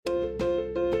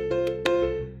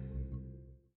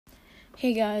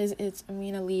Hey guys, it's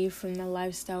Amina Lee from the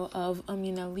Lifestyle of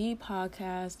Amina Lee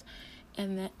podcast,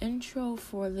 and the intro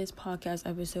for this podcast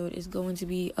episode is going to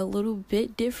be a little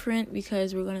bit different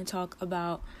because we're going to talk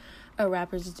about a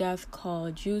rapper's death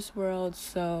called Juice WRLD.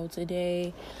 So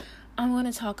today I'm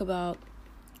going to talk about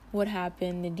what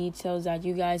happened, the details that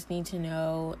you guys need to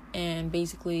know, and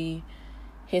basically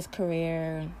his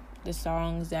career, the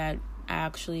songs that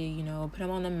actually, put him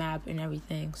on the map and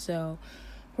everything. So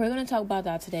we're going to talk about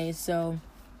that today. So,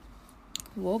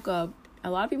 woke up. A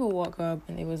lot of people woke up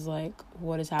and it was like,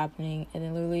 what is happening? And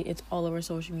then literally it's all over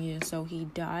social media. So he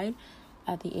died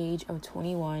at the age of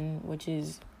 21, which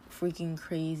is freaking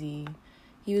crazy.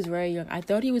 He was very young. I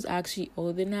thought he was actually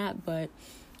older than that, but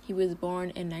he was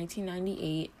born in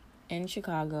 1998 in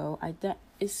Chicago.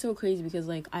 It's so crazy because,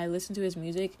 I listened to his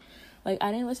music. I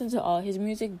didn't listen to all his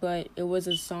music, but it was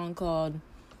a song called,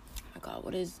 oh my God,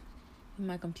 what is...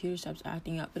 My computer stops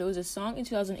acting up, but it was a song in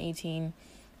 2018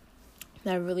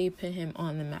 that really put him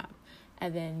on the map.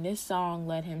 And then this song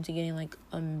led him to getting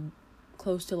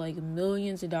close to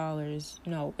millions of dollars.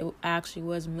 No, it actually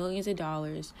was millions of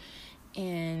dollars.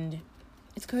 And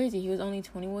it's crazy. He was only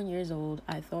 21 years old.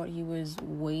 I thought he was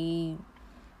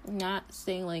not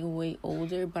saying way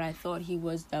older, but I thought he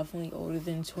was definitely older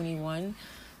than 21.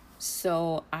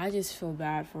 So I just feel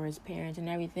bad for his parents and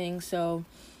everything. So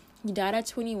he died at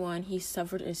 21. He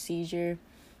suffered a seizure.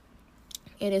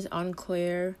 It is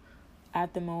unclear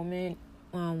at the moment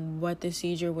what the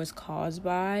seizure was caused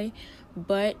by,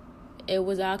 but it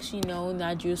was actually known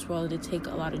that Juice WRLD did take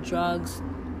a lot of drugs.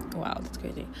 Wow, that's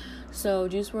crazy. So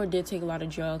Juice WRLD did take a lot of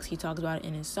drugs. He talks about it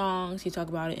in his songs. He talked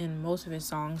about it in most of his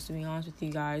songs, to be honest with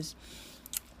you guys.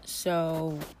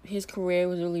 So his career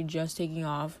was really just taking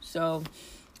off. So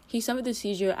he suffered the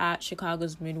seizure at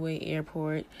Chicago's Midway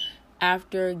Airport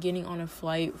after getting on a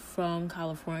flight from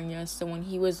California. So when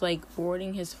he was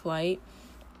boarding his flight,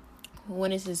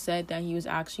 witnesses said that he was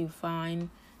actually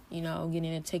fine,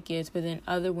 getting the tickets, but then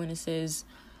other witnesses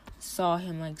saw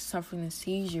him suffering the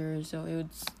seizure. So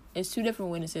it's two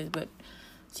different witnesses, but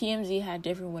TMZ had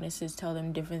different witnesses tell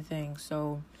them different things.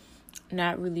 So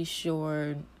not really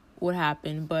sure what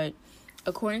happened, but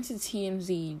according to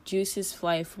TMZ, Juice's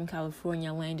flight from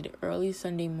California landed early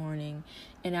Sunday morning,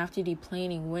 and after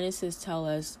deplaning, witnesses tell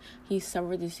us he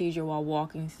suffered the seizure while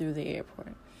walking through the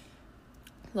airport.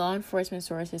 Law enforcement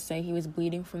sources say he was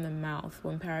bleeding from the mouth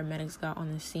when paramedics got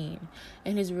on the scene,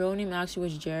 and his real name actually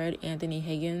was Jared Anthony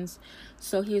Higgins.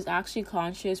 So he was actually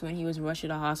conscious when he was rushed to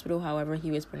the hospital. However, he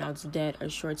was pronounced dead a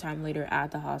short time later at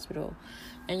the hospital.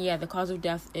 And yeah, the cause of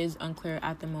death is unclear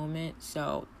at the moment.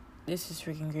 So this is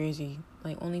freaking crazy.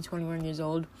 Only 21 years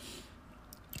old.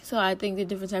 So I think the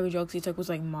different type of drugs he took was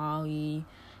Molly.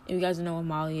 If you guys don't know what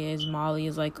Molly is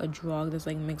a drug that's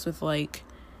mixed with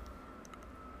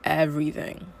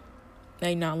everything.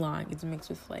 Not lying. It's mixed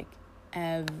with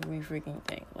every freaking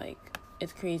thing.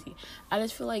 It's crazy. I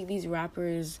just feel these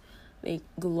rappers, they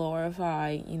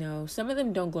glorify, some of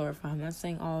them don't glorify. I'm not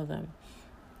saying all of them.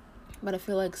 But I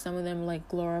feel some of them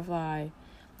glorify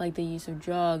the use of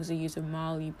drugs, the use of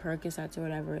Molly, Percocets, or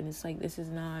whatever. And it's this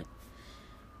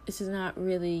is not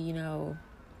really,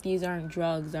 these aren't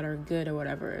drugs that are good or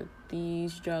whatever.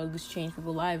 These drugs change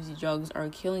people's lives. These drugs are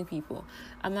killing people.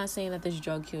 I'm not saying that this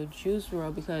drug killed Juice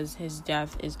WRLD because his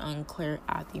death is unclear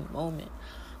at the moment.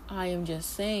 I am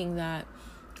just saying that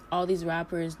all these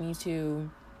rappers need to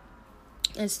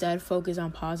instead focus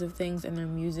on positive things in their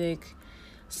music.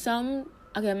 I'm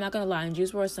not gonna lie, in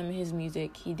Juice WRLD, some of his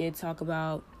music, he did talk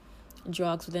about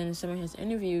drugs, but then in some of his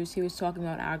interviews, he was talking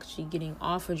about actually getting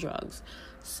off of drugs.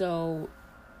 So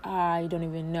I don't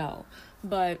even know.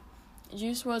 But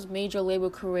Juice WRLD's major label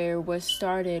career was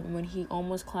started when he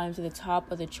almost climbed to the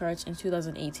top of the charts in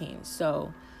 2018.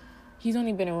 So he's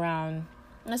only been around,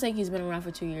 I'm not saying he's been around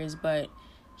for 2 years, but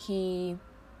his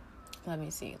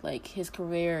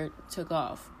career took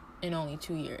off in only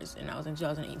 2 years, and that was in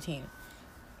 2018.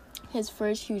 His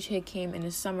first huge hit came in the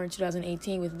summer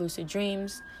 2018 with Lucid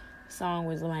Dreams. Song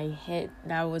was my hit.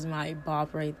 That was my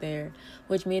bop right there,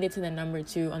 which made it to the number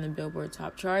 2 on the Billboard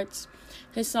top charts.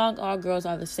 His song All Girls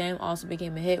Are the Same also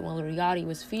became a hit when Lil Yachty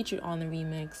was featured on the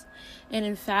remix, and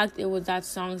in fact it was that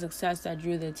song's success that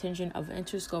drew the attention of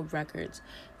Interscope Records,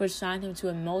 which signed him to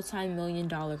a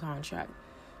multi-million-dollar contract.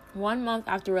 1 month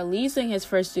after releasing his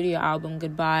first studio album,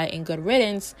 Goodbye and Good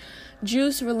Riddance,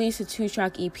 Juice released a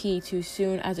 2-track EP, Too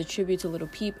Soon, as a tribute to Lil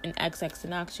Peep and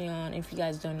XXXTentacion. If you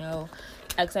guys don't know,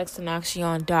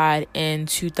 XXXTentacion died in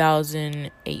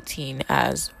 2018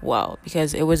 as well,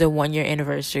 because it was a 1-year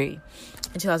anniversary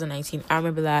in 2019. I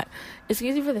remember that.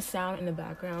 Excuse me for the sound in the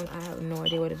background. I have no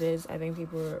idea what it is. I think she's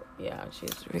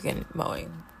freaking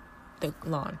mowing the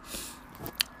lawn.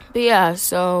 But yeah,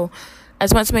 so I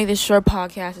just wanted to make this short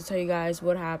podcast to tell you guys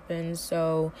what happened.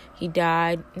 So he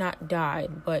not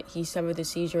died, but he suffered the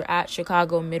seizure at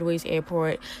Chicago Midway's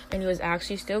airport, and he was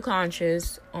actually still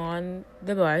conscious on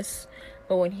the bus.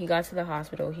 But when he got to the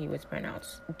hospital, he was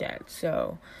pronounced dead.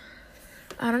 So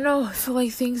I don't know. I feel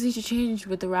like things need to change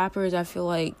with the rappers. I feel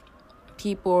like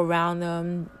people around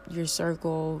them, your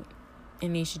circle, it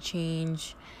needs to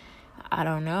change. I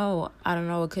don't know.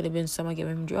 It could have been someone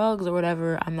giving him drugs or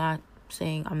whatever. I'm not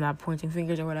pointing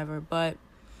fingers or whatever, but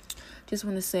just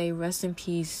want to say rest in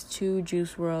peace to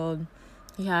Juice WRLD.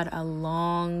 He had a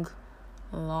long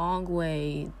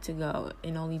way to go.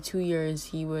 In only 2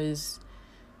 years, his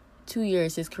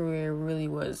career really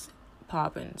was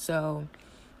popping. So,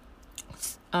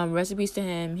 rest in peace to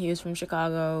him. He was from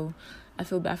Chicago. I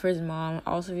feel bad for his mom.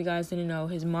 Also, if you guys didn't know,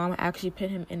 his mom actually put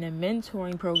him in a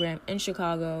mentoring program in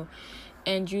Chicago.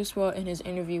 And Juice WRLD, in his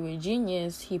interview with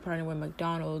Genius, he partnered with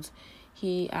McDonald's.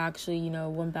 He actually,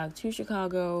 went back to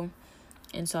Chicago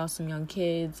and saw some young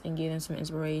kids and gave them some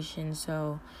inspiration.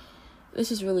 So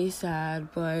this is really sad,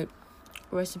 but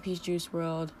rest in peace, Juice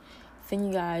WRLD. Thank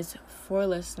you guys for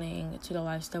listening to the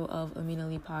Lifestyle of Amina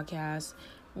Lee podcast.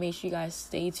 Make sure you guys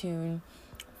stay tuned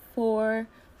for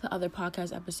the other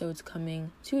podcast episodes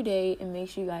coming today, and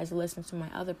make sure you guys listen to my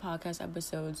other podcast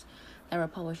episodes that were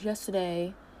published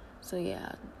yesterday. So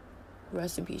yeah,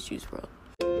 rest in peace, Juice WRLD.